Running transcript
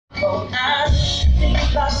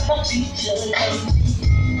lost my future lately,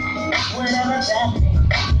 whatever that may be.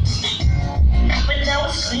 But now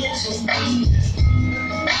it's clear to me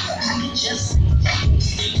that I can just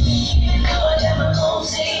be.